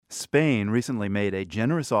Spain recently made a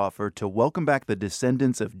generous offer to welcome back the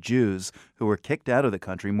descendants of Jews who were kicked out of the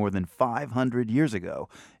country more than 500 years ago.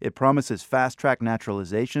 It promises fast-track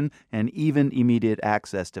naturalization and even immediate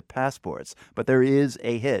access to passports. But there is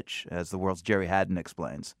a hitch, as the World's Jerry Haddon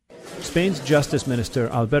explains. Spain's Justice Minister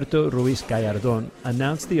Alberto Ruiz Gallardón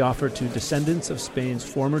announced the offer to descendants of Spain's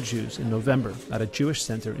former Jews in November at a Jewish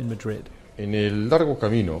center in Madrid. En el largo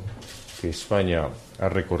camino que España ha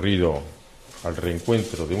recorrido al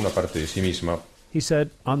reencuentro de una parte de sí misma, he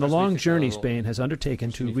said, on the long journey Spain has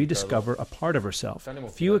undertaken to rediscover a part of herself,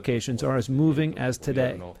 few occasions are as moving as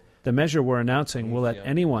today. The measure we're announcing will let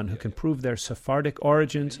anyone who can prove their Sephardic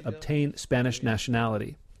origins obtain Spanish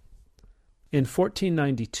nationality. In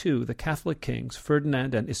 1492, the Catholic kings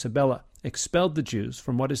Ferdinand and Isabella expelled the Jews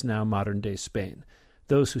from what is now modern-day Spain.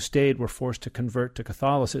 Those who stayed were forced to convert to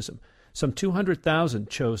Catholicism. Some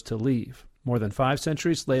 200,000 chose to leave. More than 5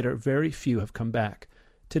 centuries later, very few have come back.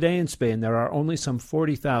 Today in Spain, there are only some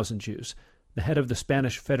 40,000 Jews. The head of the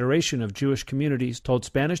Spanish Federation of Jewish Communities told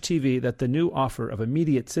Spanish TV that the new offer of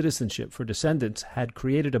immediate citizenship for descendants had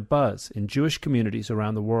created a buzz in Jewish communities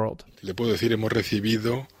around the world. Le puedo decir, hemos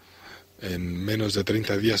recibido en menos de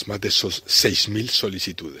 30 días más de 6,000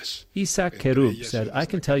 solicitudes. Isaac Kerub said, I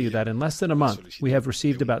can tell you that in less than a month, we have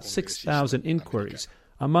received about 6,000 inquiries,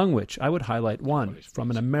 among which I would highlight one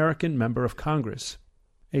from an American member of Congress.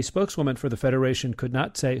 A spokeswoman for the Federation could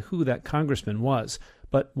not say who that congressman was,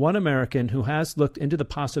 but one American who has looked into the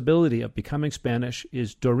possibility of becoming Spanish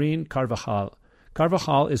is Doreen Carvajal.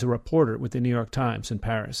 Carvajal is a reporter with the New York Times in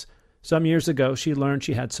Paris. Some years ago, she learned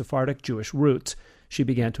she had Sephardic Jewish roots. She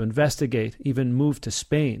began to investigate, even moved to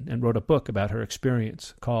Spain, and wrote a book about her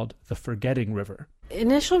experience called The Forgetting River.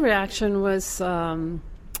 Initial reaction was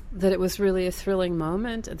that it was really a thrilling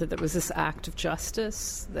moment, that there was this act of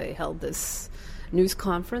justice. They held this news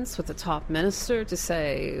conference with the top minister to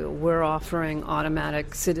say, we're offering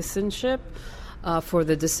automatic citizenship for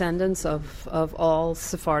the descendants of all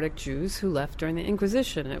Sephardic Jews who left during the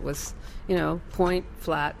Inquisition. It was, point,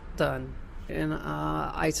 flat, done. And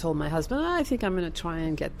I told my husband, I think I'm going to try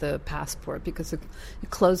and get the passport because it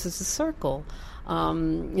closes the circle.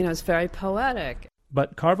 It's very poetic.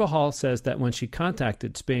 But Carvajal says that when she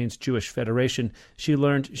contacted Spain's Jewish Federation, she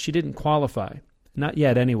learned she didn't qualify. Not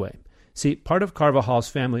yet, anyway. See, part of Carvajal's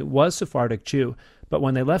family was Sephardic Jew, but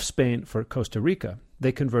when they left Spain for Costa Rica,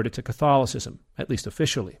 they converted to Catholicism, at least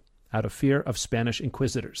officially, out of fear of Spanish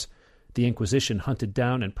inquisitors. The Inquisition hunted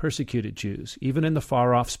down and persecuted Jews, even in the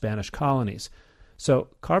far-off Spanish colonies. So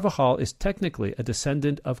Carvajal is technically a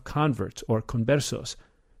descendant of converts, or conversos.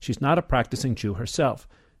 She's not a practicing Jew herself.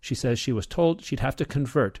 She says she was told she'd have to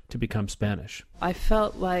convert to become Spanish. I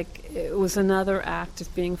felt like it was another act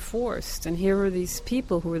of being forced. And here were these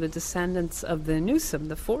people who were the descendants of the Newsom,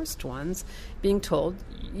 the forced ones, being told,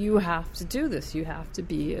 you have to do this, you have to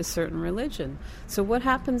be a certain religion. So what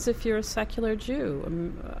happens if you're a secular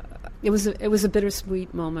Jew? It was a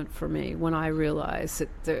bittersweet moment for me when I realized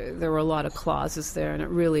that there were a lot of clauses there and it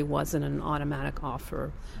really wasn't an automatic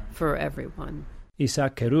offer for everyone.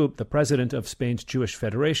 Isaac Kerub, the president of Spain's Jewish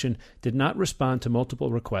Federation, did not respond to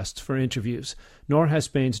multiple requests for interviews, nor has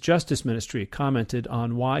Spain's Justice Ministry commented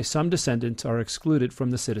on why some descendants are excluded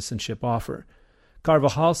from the citizenship offer.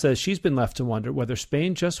 Carvajal says she's been left to wonder whether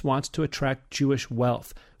Spain just wants to attract Jewish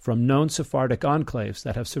wealth from known Sephardic enclaves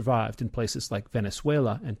that have survived in places like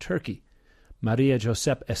Venezuela and Turkey. Maria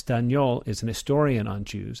Josep Estañol is an historian on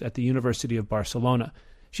Jews at the University of Barcelona.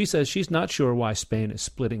 She says she's not sure why Spain is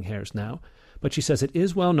splitting hairs now, but she says it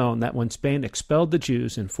is well known that when Spain expelled the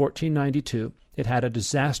Jews in 1492, it had a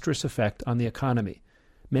disastrous effect on the economy.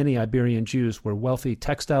 Many Iberian Jews were wealthy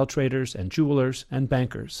textile traders and jewelers and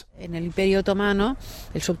bankers. En el Imperio Otomano,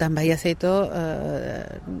 el sultán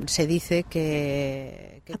Bayaceto se dice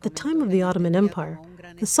que... At the time of the Ottoman Empire,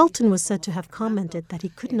 the Sultan was said to have commented that he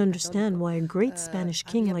couldn't understand why a great Spanish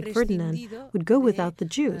king like Ferdinand would go without the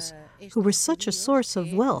Jews, who were such a source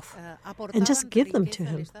of wealth, and just give them to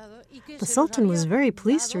him. The Sultan was very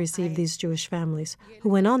pleased to receive these Jewish families, who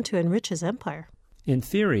went on to enrich his empire. In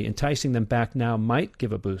theory, enticing them back now might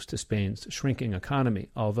give a boost to Spain's shrinking economy,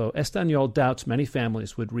 although Estañol doubts many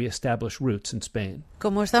families would re-establish roots in Spain.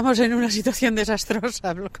 Como estamos en una situación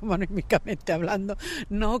desastrosa, económicamente hablando,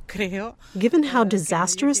 no creo... Given how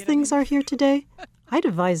disastrous things are here today, I'd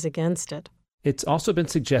advise against it. It's also been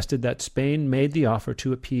suggested that Spain made the offer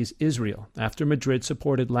to appease Israel after Madrid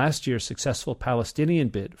supported last year's successful Palestinian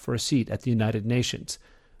bid for a seat at the United Nations.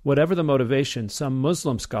 Whatever the motivation, some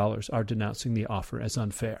Muslim scholars are denouncing the offer as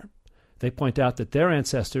unfair. They point out that their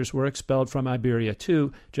ancestors were expelled from Iberia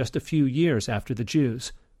too, just a few years after the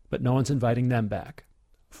Jews, but no one's inviting them back.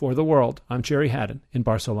 For the World, I'm Jerry Haddon in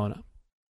Barcelona.